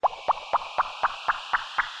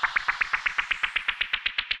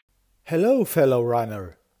Hello, fellow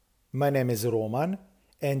runner. My name is Roman,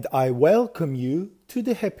 and I welcome you to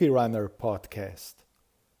the Happy Runner podcast,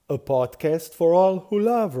 a podcast for all who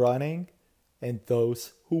love running and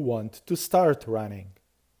those who want to start running.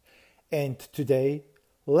 And today,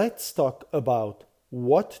 let's talk about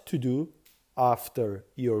what to do after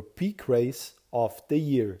your peak race of the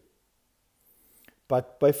year.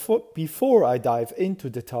 But before I dive into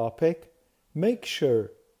the topic, make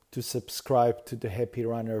sure to subscribe to the Happy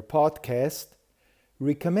Runner podcast,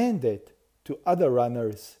 recommend it to other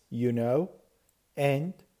runners you know,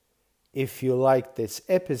 and if you like this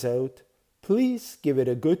episode, please give it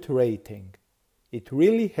a good rating. It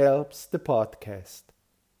really helps the podcast.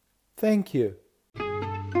 Thank you.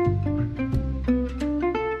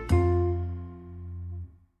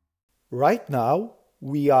 Right now,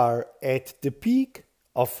 we are at the peak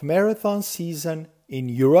of marathon season in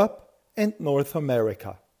Europe and North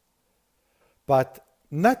America. But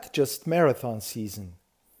not just marathon season.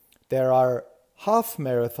 There are half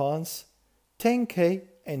marathons, 10K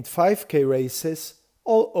and 5K races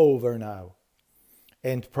all over now.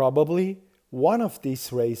 And probably one of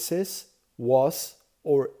these races was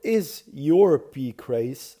or is your peak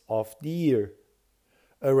race of the year.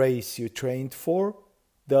 A race you trained for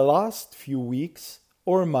the last few weeks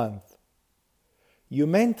or month. You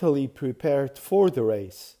mentally prepared for the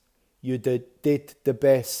race. You did the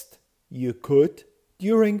best you could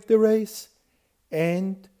during the race,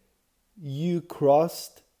 and you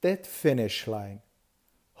crossed that finish line,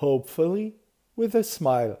 hopefully with a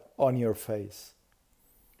smile on your face.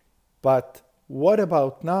 But what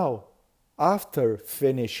about now, after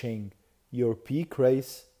finishing your peak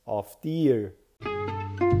race of the year?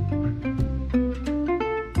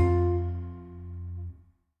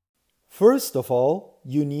 First of all,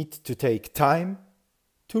 you need to take time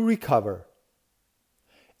to recover.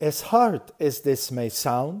 As hard as this may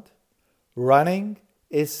sound, running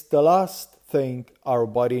is the last thing our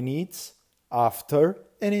body needs after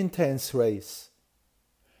an intense race.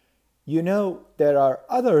 You know, there are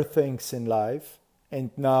other things in life, and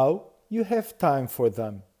now you have time for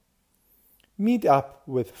them. Meet up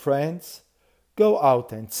with friends, go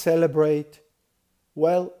out and celebrate.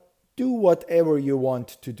 Well, do whatever you want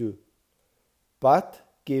to do, but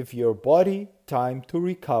give your body time to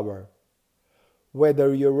recover.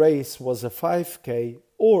 Whether your race was a 5K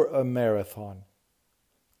or a marathon.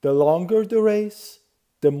 The longer the race,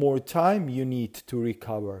 the more time you need to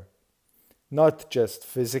recover. Not just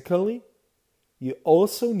physically, you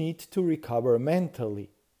also need to recover mentally.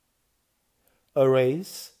 A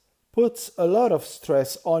race puts a lot of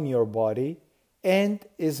stress on your body and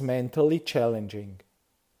is mentally challenging.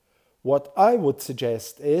 What I would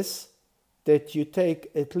suggest is that you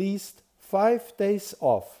take at least 5 days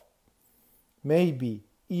off. Maybe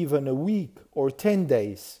even a week or 10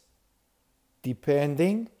 days,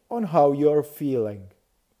 depending on how you're feeling.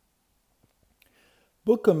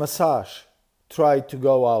 Book a massage, try to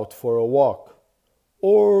go out for a walk,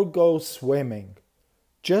 or go swimming.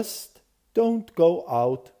 Just don't go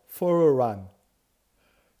out for a run.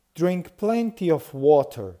 Drink plenty of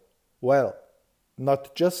water. Well,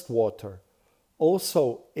 not just water,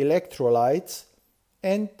 also electrolytes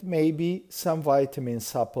and maybe some vitamin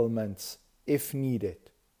supplements if needed.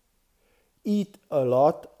 Eat a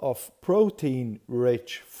lot of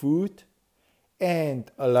protein-rich food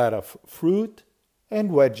and a lot of fruit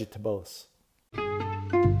and vegetables.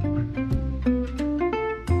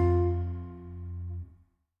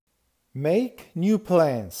 Make new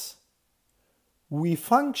plans. We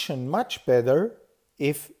function much better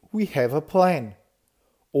if we have a plan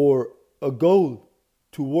or a goal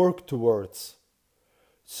to work towards.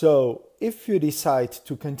 So, if you decide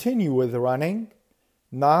to continue with running,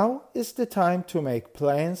 now is the time to make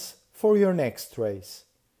plans for your next race,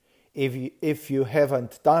 if you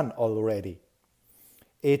haven't done already.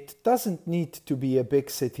 It doesn't need to be a big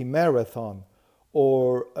city marathon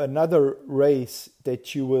or another race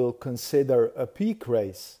that you will consider a peak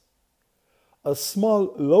race. A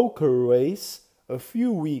small local race a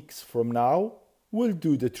few weeks from now will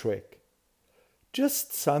do the trick.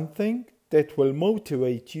 Just something that will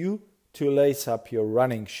motivate you to lace up your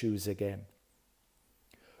running shoes again.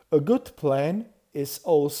 A good plan is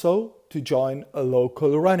also to join a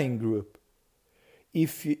local running group.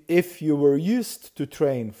 If you were used to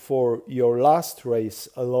train for your last race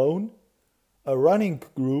alone, a running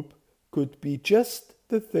group could be just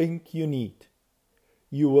the thing you need.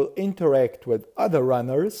 You will interact with other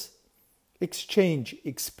runners, exchange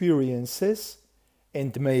experiences,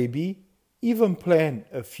 and maybe even plan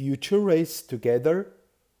a future race together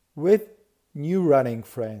with new running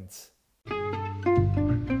friends.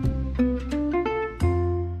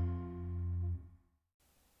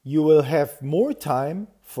 you will have more time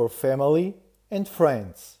for family and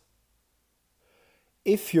friends.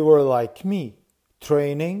 If you were like me,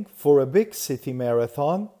 training for a big city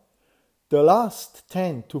marathon, the last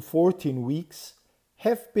 10 to 14 weeks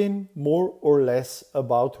have been more or less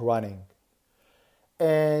about running.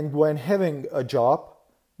 And when having a job,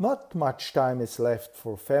 not much time is left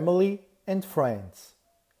for family and friends.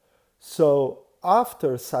 So,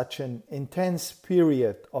 after such an intense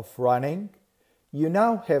period of running, you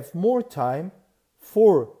now have more time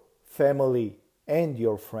for family and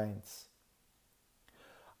your friends.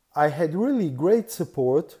 I had really great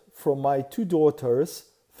support from my two daughters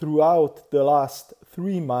throughout the last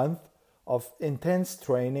 3 months of intense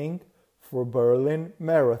training for Berlin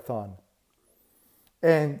Marathon.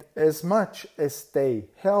 And as much as they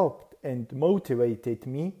helped and motivated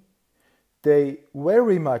me, they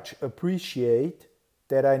very much appreciate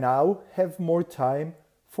that I now have more time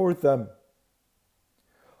for them.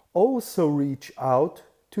 Also reach out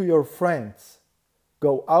to your friends.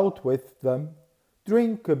 Go out with them,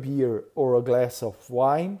 drink a beer or a glass of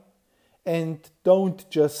wine, and don't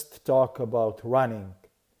just talk about running.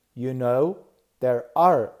 You know, there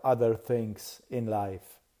are other things in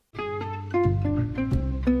life.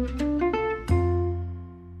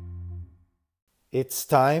 It's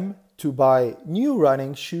time to buy new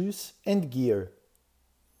running shoes and gear.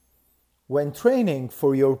 When training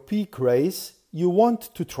for your peak race, you want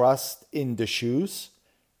to trust in the shoes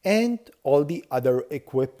and all the other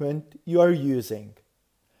equipment you are using.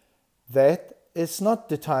 That is not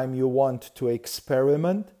the time you want to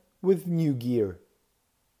experiment with new gear.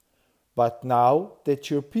 But now that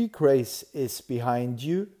your peak race is behind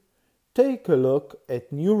you, take a look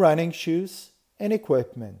at new running shoes and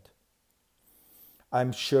equipment.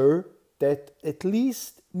 I'm sure that at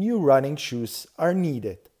least new running shoes are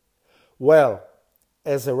needed. Well,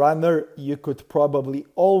 as a runner, you could probably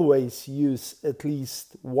always use at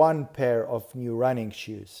least one pair of new running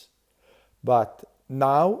shoes. But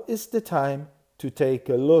now is the time to take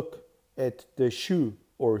a look at the shoe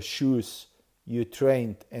or shoes you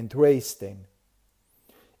trained and raced in.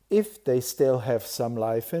 If they still have some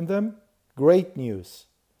life in them, great news.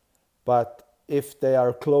 But if they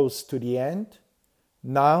are close to the end,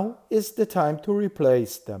 now is the time to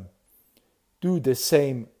replace them. Do the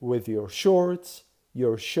same with your shorts,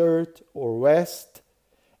 your shirt or vest,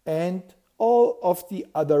 and all of the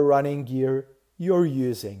other running gear you're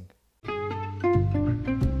using.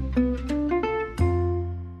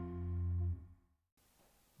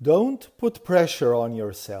 Don't put pressure on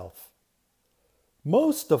yourself.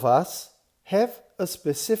 Most of us have a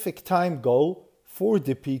specific time goal for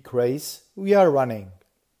the peak race we are running.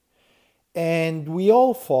 And we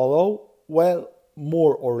all follow, well,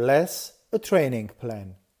 more or less, a training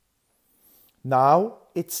plan. Now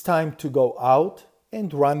it's time to go out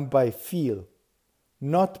and run by feel,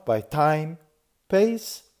 not by time,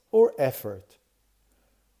 pace, or effort.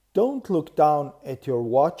 Don't look down at your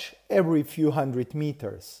watch every few hundred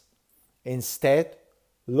meters. Instead,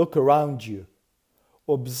 look around you.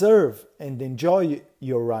 Observe and enjoy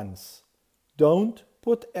your runs. Don't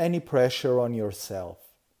put any pressure on yourself.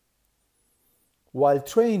 While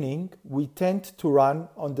training, we tend to run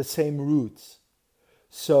on the same routes.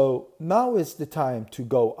 So now is the time to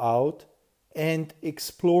go out and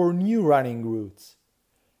explore new running routes.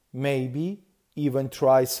 Maybe even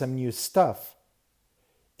try some new stuff.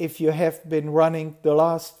 If you have been running the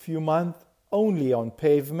last few months only on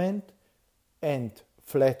pavement and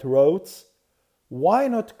flat roads, why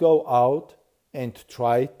not go out and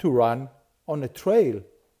try to run on a trail?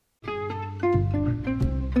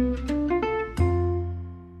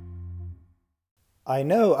 I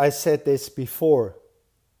know I said this before,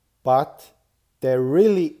 but there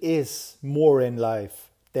really is more in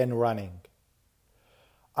life than running.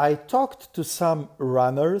 I talked to some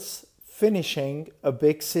runners finishing a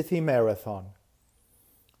big city marathon.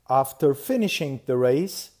 After finishing the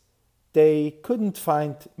race, they couldn't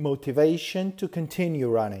find motivation to continue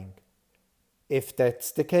running. If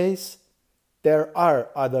that's the case, there are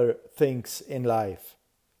other things in life.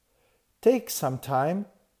 Take some time,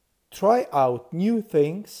 try out new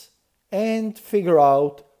things, and figure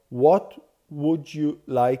out what would you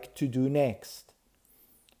like to do next.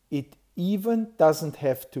 It even doesn't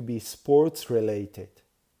have to be sports related.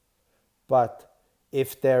 But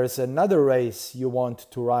if there's another race you want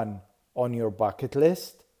to run on your bucket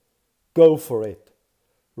list, go for it.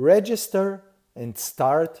 Register and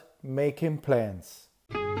start making plans.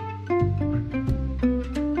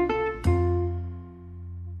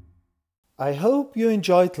 I hope you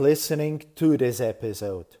enjoyed listening to this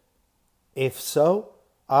episode. If so,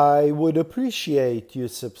 I would appreciate you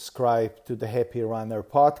subscribe to the Happy Runner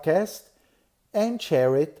podcast and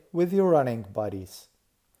share it with your running buddies.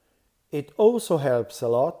 It also helps a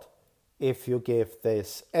lot if you give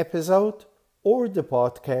this episode or the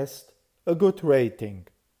podcast a good rating.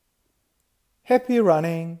 Happy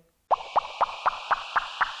running!